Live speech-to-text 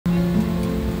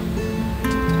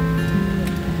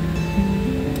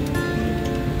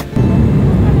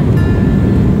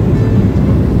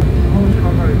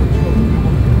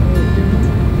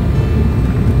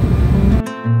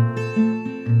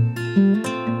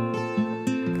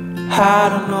I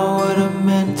don't know what I'm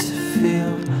meant to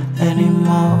feel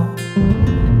anymore.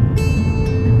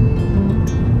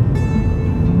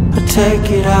 I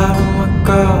take it out on my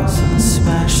girls and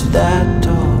smash that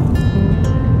door.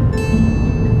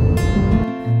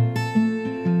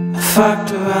 I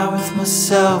fucked around with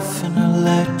myself and I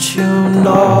let you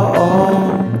know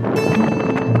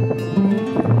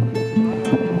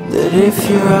that if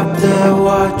you're up there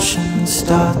watching,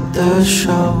 start the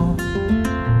show.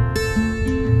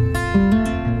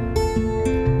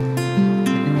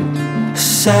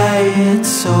 Say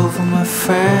it's over, my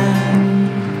friend.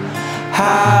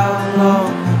 How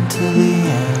long until the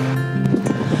end?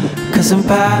 'Cause I'm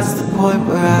past the point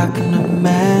where I can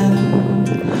amend.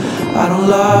 I don't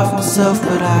love myself,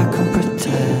 but I can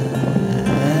pretend.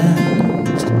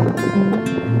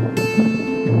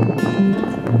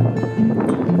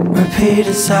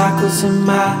 Repeated cycles in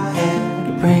my head,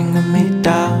 bringing me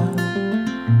down.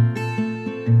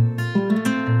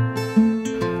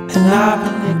 And I've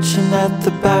been itching at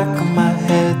the back of my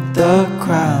head, the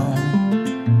crown.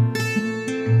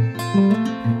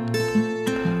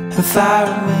 And fire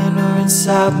and men are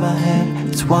inside my head,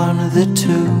 it's one of the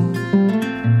two.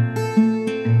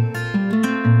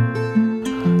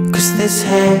 'Cause this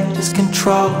head is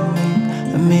controlling me,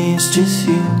 and me is just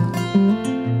you.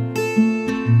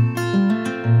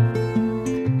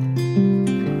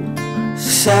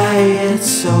 Say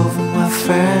it's over, my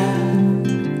friend.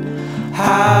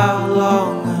 How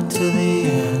long until the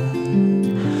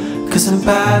end? 'Cause I'm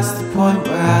past the point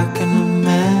where I can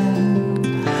amend.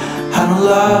 I don't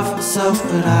love myself,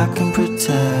 but I can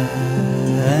pretend.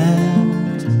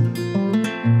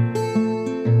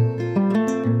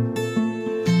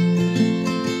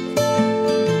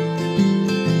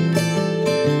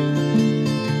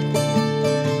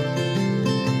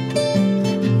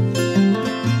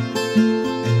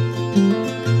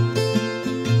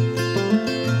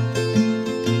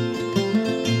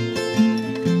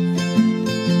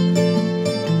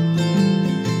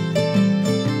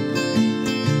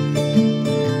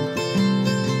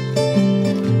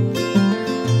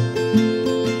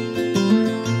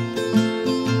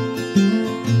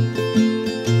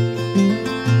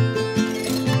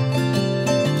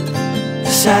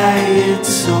 Say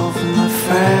it's over, my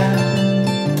friend.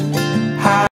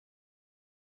 I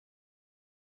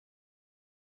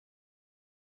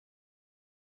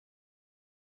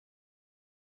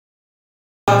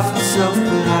love myself.